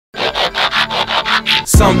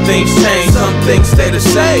Some things change, some things stay the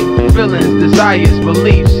same. Feelings, desires,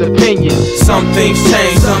 beliefs, opinions. Some things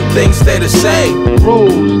change, some things stay the same.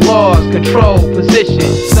 Rules, laws, control, position.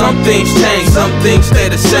 Some things change, some things stay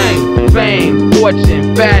the same. Fame,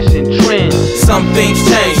 fortune, fashion, trends. Some things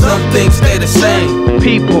change, some things stay the same.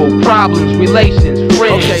 People, problems, relations,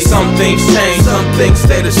 friends. Okay, some things change, some things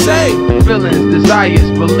stay the same. Feelings, desires,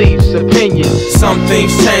 beliefs, opinions. Some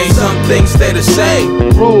things change, some things stay the same.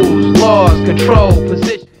 Rules, laws, control,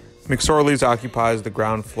 position. McSorley's occupies the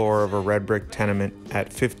ground floor of a red brick tenement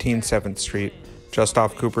at 15 7th Street, just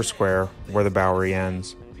off Cooper Square, where the Bowery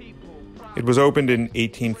ends. It was opened in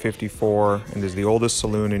 1854 and is the oldest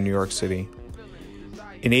saloon in New York City.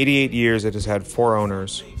 In 88 years, it has had 4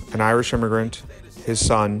 owners, an Irish immigrant, his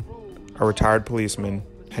son, a retired policeman,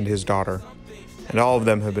 and his daughter, and all of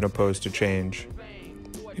them have been opposed to change.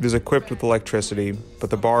 It is equipped with electricity,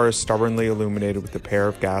 but the bar is stubbornly illuminated with a pair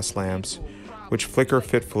of gas lamps, which flicker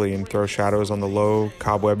fitfully and throw shadows on the low,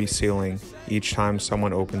 cobwebby ceiling each time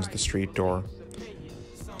someone opens the street door.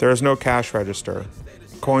 There is no cash register.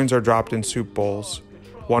 Coins are dropped in soup bowls,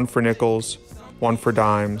 one for nickels, one for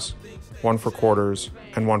dimes, one for quarters,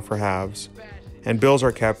 and one for halves, and bills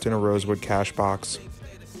are kept in a rosewood cash box.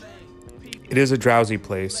 It is a drowsy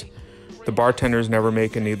place. The bartenders never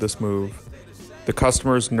make a needless move. The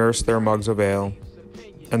customers nurse their mugs of ale,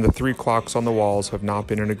 and the 3 clocks on the walls have not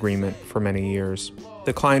been in agreement for many years.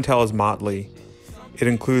 The clientele is motley. It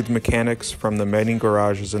includes mechanics from the many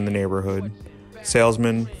garages in the neighborhood,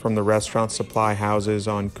 salesmen from the restaurant supply houses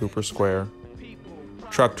on Cooper Square,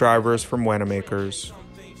 truck drivers from Wanamaker's,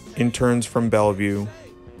 interns from Bellevue,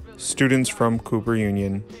 students from Cooper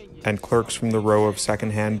Union, and clerks from the row of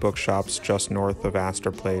secondhand bookshops just north of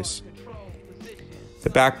Astor Place. The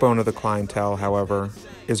backbone of the clientele, however,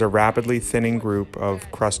 is a rapidly thinning group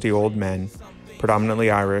of crusty old men, predominantly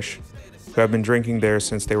Irish, who have been drinking there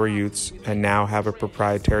since they were youths and now have a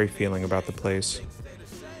proprietary feeling about the place.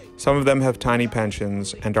 Some of them have tiny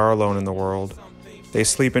pensions and are alone in the world. They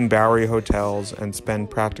sleep in Bowery hotels and spend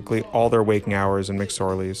practically all their waking hours in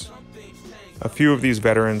McSorley's. A few of these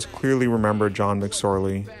veterans clearly remember John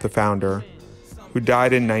McSorley, the founder, who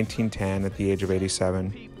died in 1910 at the age of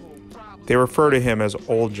 87. They refer to him as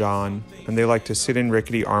Old John, and they like to sit in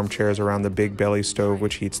rickety armchairs around the big belly stove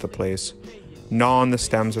which heats the place, gnaw on the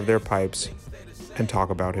stems of their pipes, and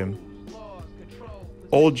talk about him.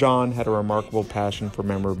 Old John had a remarkable passion for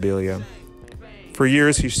memorabilia. For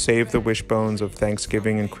years he saved the wishbones of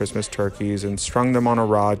Thanksgiving and Christmas turkeys and strung them on a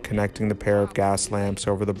rod connecting the pair of gas lamps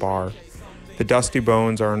over the bar. The dusty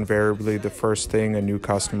bones are invariably the first thing a new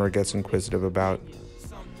customer gets inquisitive about.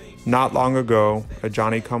 Not long ago, a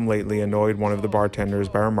Johnny-come-lately annoyed one of the bartenders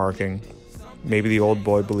by remarking, maybe the old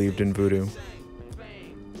boy believed in voodoo.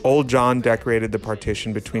 Old John decorated the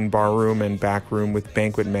partition between barroom and backroom with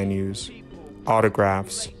banquet menus,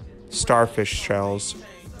 autographs, starfish shells,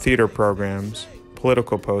 theater programs,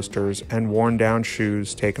 political posters, and worn-down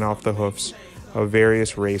shoes taken off the hoofs of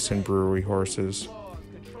various race and brewery horses.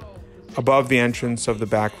 Above the entrance of the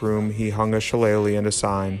back room, he hung a shillelagh and a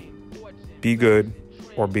sign, "Be good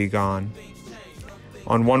or be gone."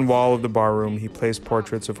 On one wall of the barroom, he placed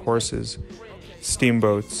portraits of horses,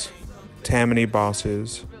 steamboats, Tammany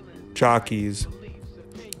bosses, jockeys,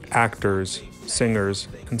 actors, singers,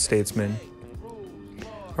 and statesmen.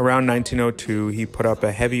 Around 1902, he put up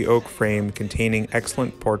a heavy oak frame containing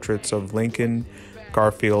excellent portraits of Lincoln,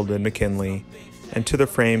 Garfield, and McKinley, and to the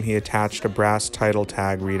frame he attached a brass title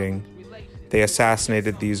tag reading, "They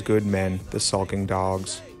assassinated these good men, the sulking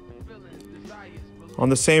dogs." On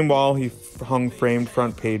the same wall, he hung framed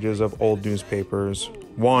front pages of old newspapers.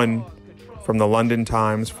 One, from the London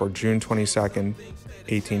Times for June 22nd,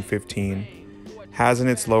 1815, has in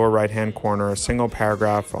its lower right-hand corner a single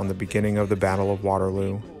paragraph on the beginning of the Battle of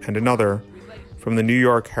Waterloo, and another, from the New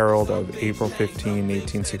York Herald of April 15,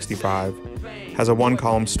 1865, has a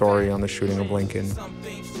one-column story on the shooting of Lincoln.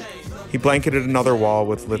 He blanketed another wall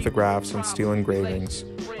with lithographs and steel engravings.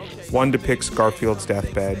 One depicts Garfield's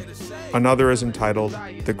deathbed. Another is entitled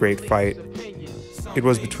 "The Great Fight." It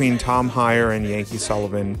was between Tom Hyer and Yankee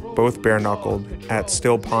Sullivan, both bare-knuckled, at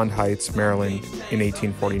Still Pond Heights, Maryland, in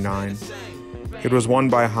 1849. It was won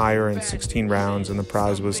by Hyer in 16 rounds, and the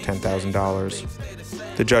prize was $10,000.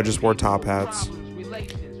 The judges wore top hats.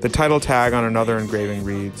 The title tag on another engraving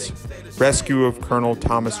reads, "Rescue of Colonel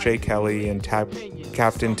Thomas J. Kelly and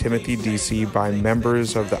Captain Timothy Deasy by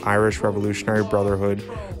members of the Irish Revolutionary Brotherhood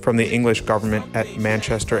from the English government at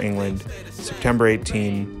Manchester, England, September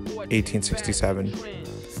 18, 1867.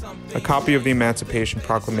 A copy of the Emancipation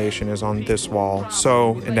Proclamation is on this wall,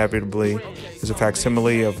 so, inevitably, is a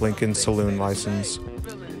facsimile of Lincoln's saloon license.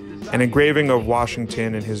 An engraving of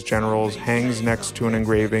Washington and his generals hangs next to an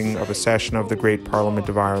engraving of a session of the Great Parliament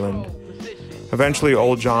of Ireland. Eventually,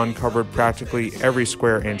 Old John covered practically every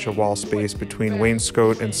square inch of wall space between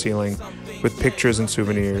wainscot and ceiling with pictures and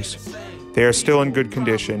souvenirs. They are still in good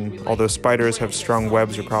condition, although spiders have strung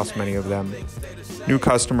webs across many of them. New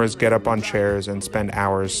customers get up on chairs and spend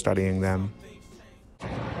hours studying them.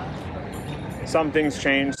 Some things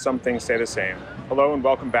change, some things stay the same. Hello and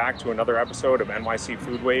welcome back to another episode of NYC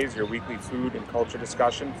Foodways, your weekly food and culture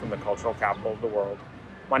discussion from the cultural capital of the world.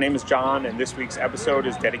 My name is John, and this week's episode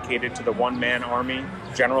is dedicated to the one-man army,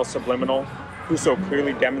 General Subliminal, who so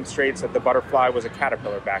clearly demonstrates that the butterfly was a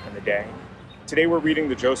caterpillar back in the day. Today we're reading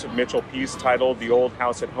the Joseph Mitchell piece titled The Old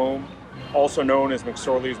House at Home, also known as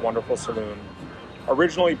McSorley's Wonderful Saloon.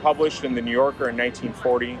 Originally published in The New Yorker in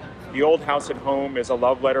 1940, The Old House at Home is a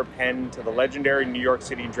love letter penned to the legendary New York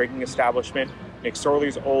City drinking establishment,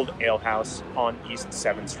 McSorley's Old Ale House on East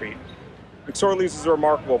 7th Street. McSorley's is a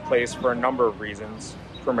remarkable place for a number of reasons,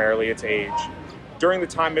 primarily its age. During the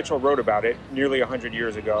time Mitchell wrote about it, nearly 100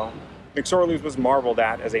 years ago, McSorley's was marveled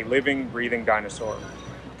at as a living, breathing dinosaur.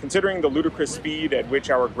 Considering the ludicrous speed at which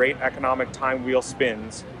our great economic time wheel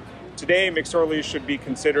spins, today McSorley's should be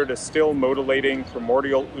considered a still modulating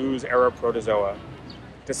primordial ooze-era protozoa.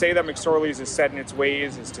 To say that McSorley's is set in its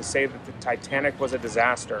ways is to say that the Titanic was a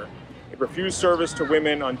disaster. It refused service to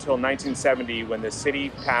women until 1970, when the city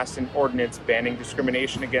passed an ordinance banning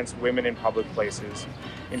discrimination against women in public places.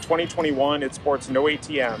 In 2021, it sports no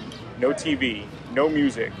ATM, no TV, no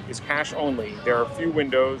music, is cash only. There are few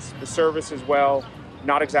windows, the service is, well,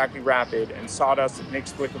 not exactly rapid, and sawdust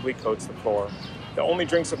inexplicably coats the floor. The only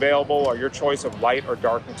drinks available are your choice of light or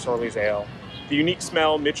dark McSorley's ale. The unique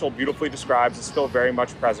smell Mitchell beautifully describes is still very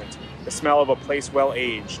much present. The smell of a place well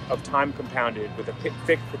aged, of time compounded, with a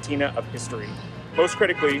thick patina of history. Most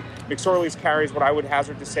critically, McSorley's carries what I would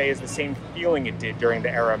hazard to say is the same feeling it did during the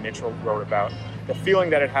era Mitchell wrote about. The feeling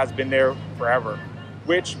that it has been there forever,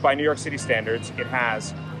 which, by New York City standards, it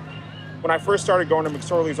has. When I first started going to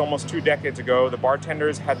McSorley's almost 2 decades ago, the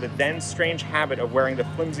bartenders had the then strange habit of wearing the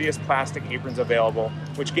flimsiest plastic aprons available,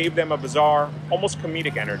 which gave them a bizarre, almost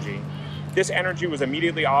comedic energy. This energy was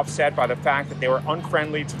immediately offset by the fact that they were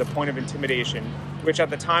unfriendly to the point of intimidation, which at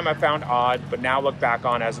the time I found odd, but now look back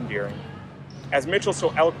on as endearing. As Mitchell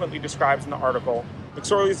so eloquently describes in the article,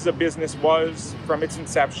 McSorley's as a business was, from its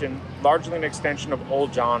inception, largely an extension of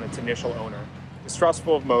Old John, its initial owner.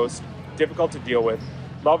 Distrustful of most, difficult to deal with,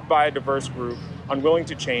 loved by a diverse group, unwilling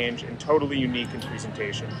to change, and totally unique in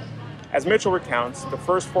presentation. As Mitchell recounts, the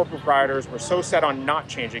first 4 proprietors were so set on not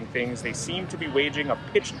changing things, they seemed to be waging a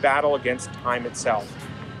pitched battle against time itself.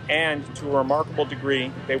 And, to a remarkable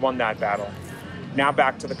degree, they won that battle. Now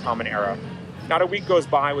back to the common era. Not a week goes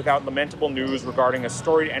by without lamentable news regarding a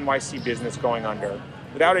storied NYC business going under.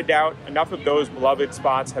 Without a doubt, enough of those beloved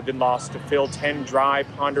spots have been lost to fill 10 dry,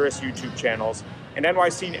 ponderous YouTube channels, and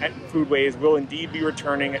NYC Foodways will indeed be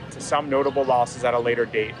returning to some notable losses at a later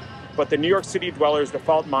date. But the New York City dweller's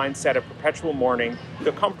default mindset of perpetual mourning,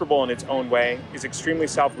 though comfortable in its own way, is extremely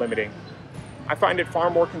self-limiting. I find it far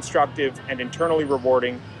more constructive and internally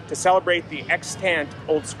rewarding to celebrate the extant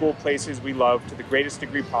old-school places we love to the greatest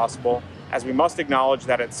degree possible, as we must acknowledge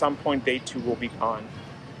that at some point they too will be gone.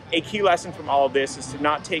 A key lesson from all of this is to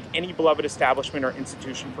not take any beloved establishment or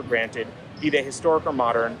institution for granted, be they historic or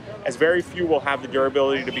modern, as very few will have the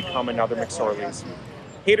durability to become another McSorley's.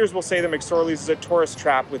 Haters will say that McSorley's is a tourist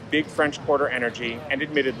trap with big French Quarter energy, and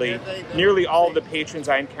admittedly, nearly all of the patrons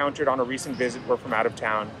I encountered on a recent visit were from out of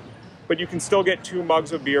town. But you can still get 2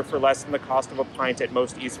 mugs of beer for less than the cost of a pint at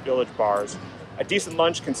most East Village bars. A decent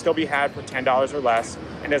lunch can still be had for $10 or less,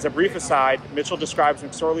 and as a brief aside, Mitchell describes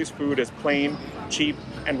McSorley's food as plain, cheap,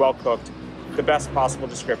 and well cooked, the best possible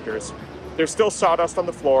descriptors. There's still sawdust on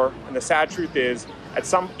the floor, and the sad truth is, at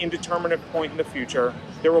some indeterminate point in the future,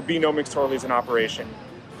 there will be no McSorley's in operation.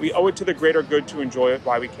 We owe it to the greater good to enjoy it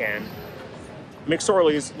while we can.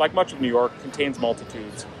 McSorley's, like much of New York, contains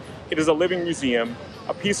multitudes. It is a living museum,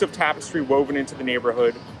 a piece of tapestry woven into the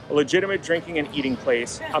neighborhood, a legitimate drinking and eating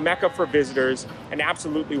place, a mecca for visitors, and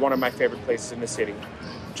absolutely one of my favorite places in the city.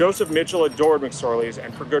 Joseph Mitchell adored McSorley's,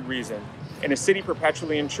 and for good reason. In a city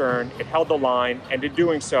perpetually in churn, it held the line, and in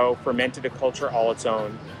doing so, fermented a culture all its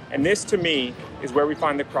own. And this, to me, is where we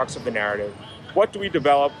find the crux of the narrative. What do we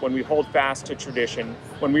develop when we hold fast to tradition,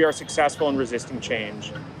 when we are successful in resisting change?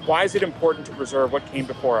 Why is it important to preserve what came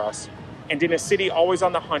before us? And in a city always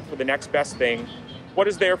on the hunt for the next best thing, what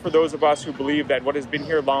is there for those of us who believe that what has been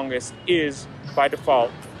here longest is, by default,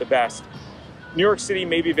 the best? New York City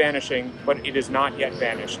may be vanishing, but it is not yet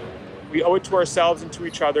vanished. We owe it to ourselves and to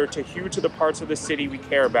each other to hew to the parts of the city we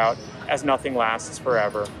care about, as nothing lasts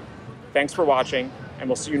forever. Thanks for watching, and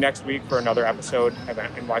we'll see you next week for another episode of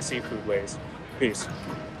NYC Foodways. Peace.